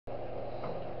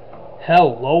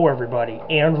Hello everybody,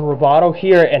 Andrew Roboto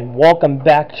here, and welcome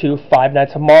back to Five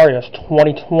Nights at Mario's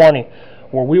 2020,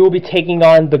 where we will be taking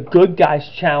on the Good Guys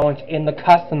Challenge in the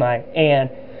Custom Night.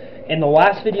 And in the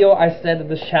last video, I said that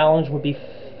this challenge would be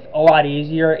a lot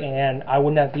easier, and I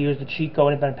wouldn't have to use the cheat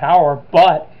code Infinite Power.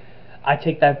 But I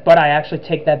actually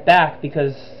take that back,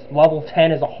 because level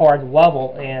 10 is a hard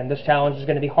level, and this challenge is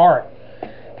going to be hard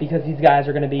because these guys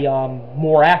are going to be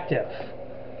more active.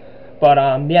 But,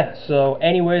 yeah, so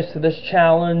anyways, to this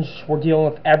challenge, we're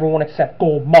dealing with everyone except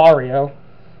Gold Mario.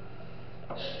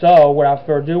 So, without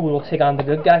further ado, we will take on the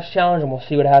Good Guys Challenge, and we'll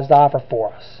see what it has to offer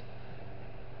for us.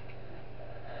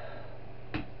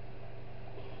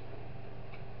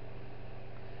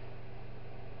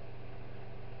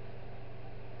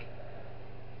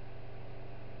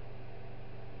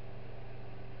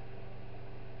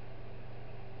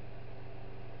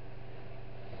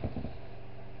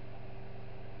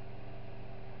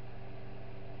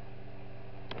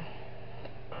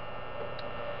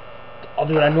 I'll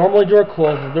do what I normally do: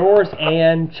 close the doors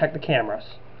and check the cameras,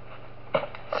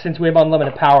 since we have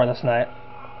unlimited power this night.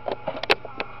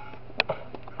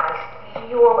 I see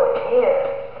you over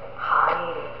here,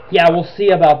 hiding. Yeah, we'll see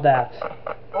about that.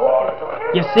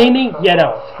 You see me? You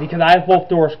don't, because I have both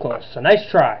doors closed, so nice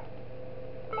try.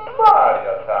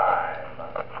 Mario time.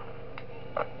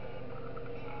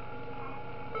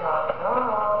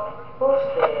 Who's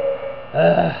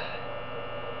there?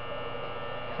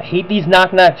 I hate these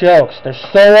knock-knock jokes. They're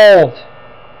so old.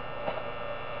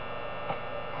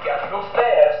 Guess who's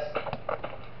stairs?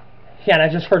 Yeah, and I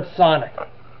just heard Sonic.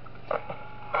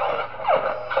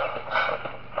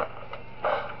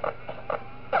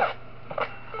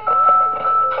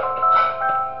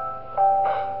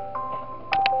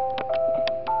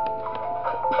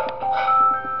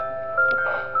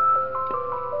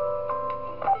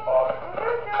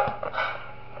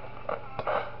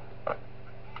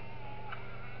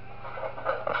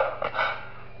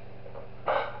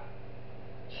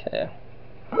 Okay.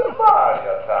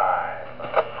 Mario time.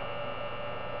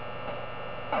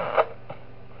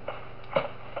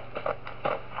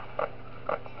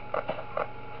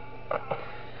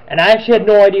 And I actually had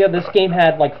no idea this game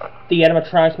had, like, the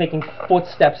animatronics making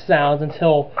footstep sounds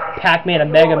until Pac-Man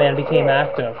and Mega Man became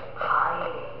active.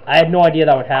 I had no idea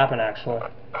that would happen, actually.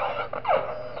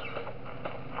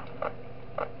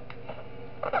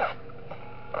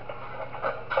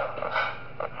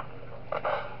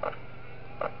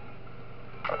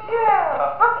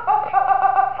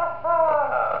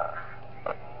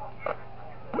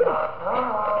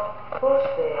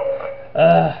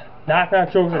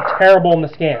 Knock-knock jokes are terrible in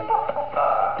this game.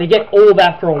 They get old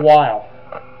after a while.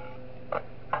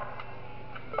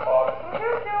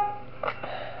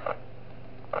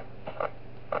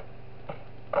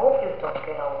 Hope you don't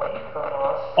get away from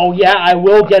us. Oh yeah, I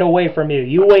will get away from you.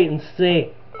 You wait and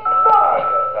see. Mario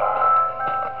time.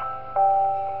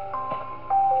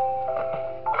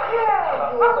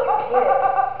 You over here,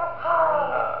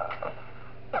 hiding.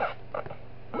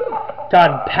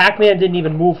 God, Pac-Man didn't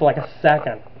even move for like a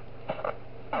second.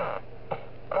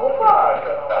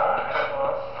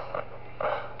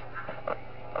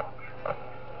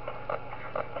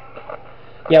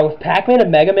 Yeah, with Pac-Man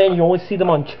and Mega Man, you only see them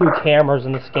on 2 cameras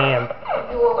in this game.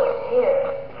 You over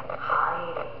here,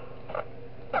 hiding.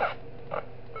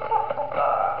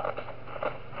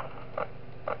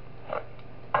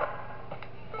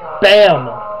 Bam!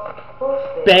 Who's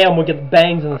there? Bam, we get the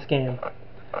bangs in this game.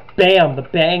 Bam, the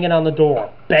banging on the door.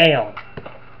 Bam!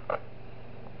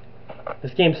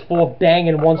 This game's full of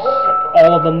banging once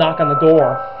all of them knock on the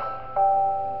door.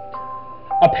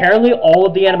 Apparently, all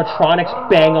of the animatronics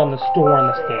bang on this door in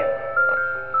this game.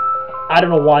 I don't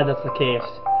know why that's the case.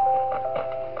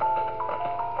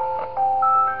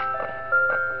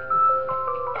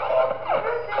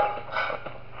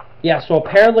 Yeah, so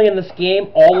apparently in this game,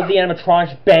 all of the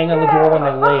animatronics bang on the door when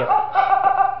they leave.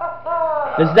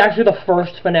 This is actually the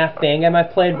first FNAF fan game I've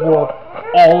played where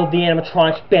all of the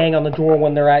animatronics bang on the door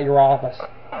when they're at your office.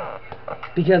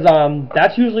 Because,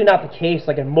 that's usually not the case.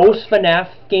 Like, in most FNAF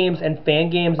games and fan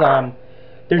games,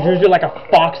 there's usually, like, a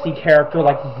foxy character,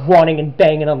 like, running and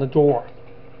banging on the door.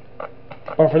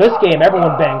 But for this game,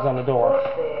 everyone bangs on the door.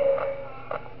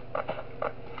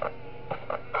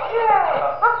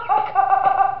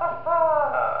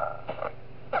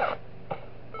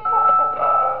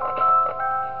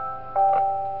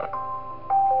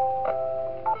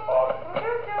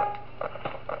 Who's there?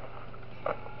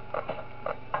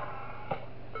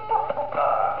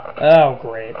 Oh,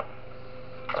 great.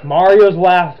 It's Mario's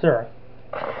laughter.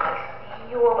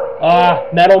 You over here.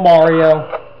 Metal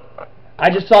Mario.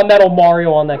 I just saw Metal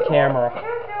Mario on that camera.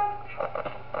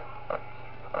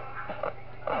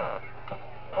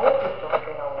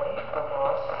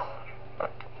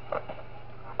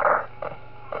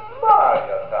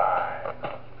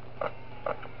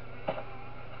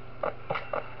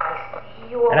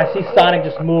 I see Sonic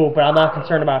just move, but I'm not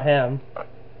concerned about him.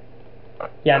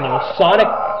 Yeah, I mean, with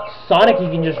Sonic, he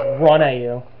can just run at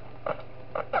you.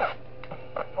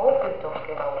 Hope you don't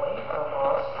get away from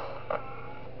us.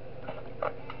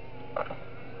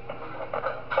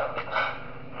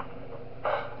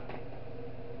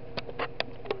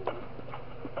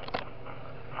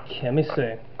 Okay, let me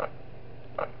see.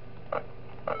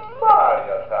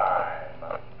 Mario time.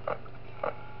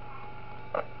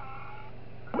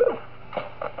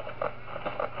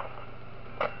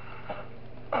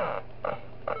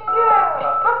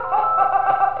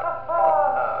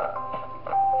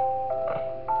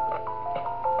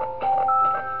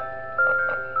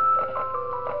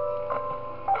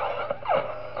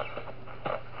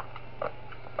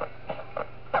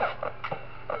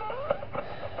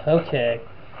 Okay.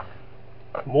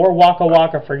 More Waka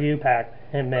Waka for you,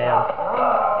 Pac-Man.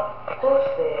 Who's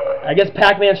there? I guess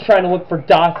Pac-Man's trying to look for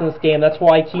dots in this game. That's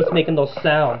why he keeps making those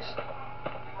sounds,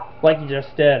 like he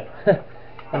just did.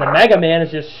 And the Mega Man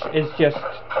is just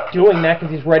doing that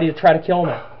because he's ready to try to kill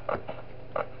me.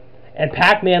 And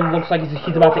Pac-Man looks like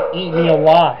he's about to eat me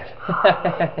alive.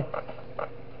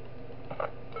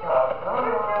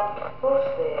 Who's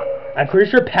there? I'm pretty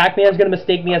sure Pac-Man's gonna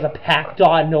mistake me as a Pac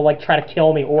Dot and he'll like try to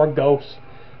kill me, or a ghost.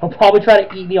 He'll probably try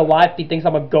to eat me alive if he thinks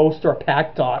I'm a ghost or a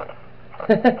Pac Dot.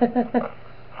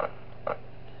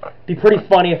 Be pretty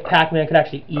funny if Pac-Man could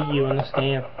actually eat you in this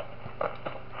game.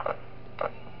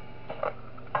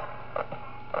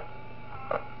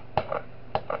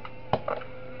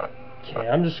 Okay,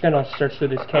 I'm just gonna search through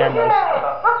these cameras.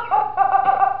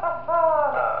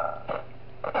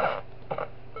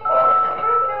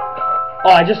 Oh,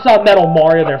 I just saw Metal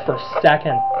Mario there for a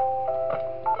second.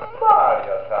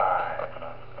 Mario time.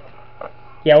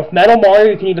 Yeah, with Metal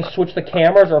Mario, you can either switch the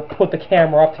cameras or put the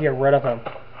camera up to get rid of him.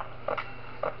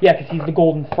 Yeah, because he's the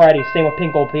Golden Freddy. Same with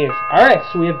Pink Gold Peach. Alright,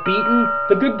 so we have beaten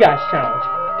the Good Guys Challenge.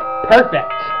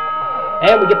 Perfect.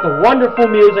 And we get the wonderful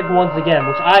music once again,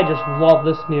 which I just love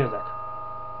this music.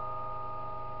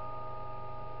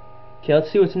 Okay,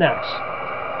 let's see what's next.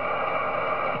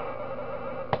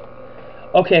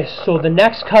 Okay, so the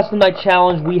next custom night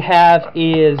challenge we have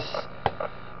is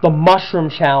the Mushroom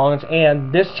Challenge,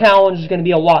 and this challenge is going to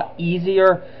be a lot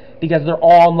easier because they're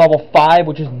all on level 5,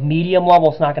 which is medium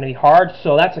level. It's not going to be hard,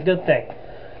 so that's a good thing.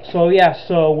 So yeah,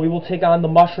 so we will take on the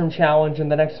Mushroom Challenge in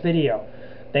the next video.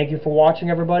 Thank you for watching,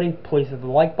 everybody. Please hit the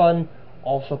like button.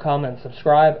 Also comment and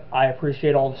subscribe. I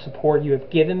appreciate all the support you have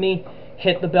given me.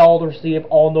 Hit the bell to receive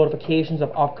all notifications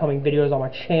of upcoming videos on my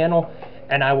channel.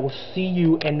 And I will see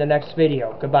you in the next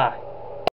video. Goodbye.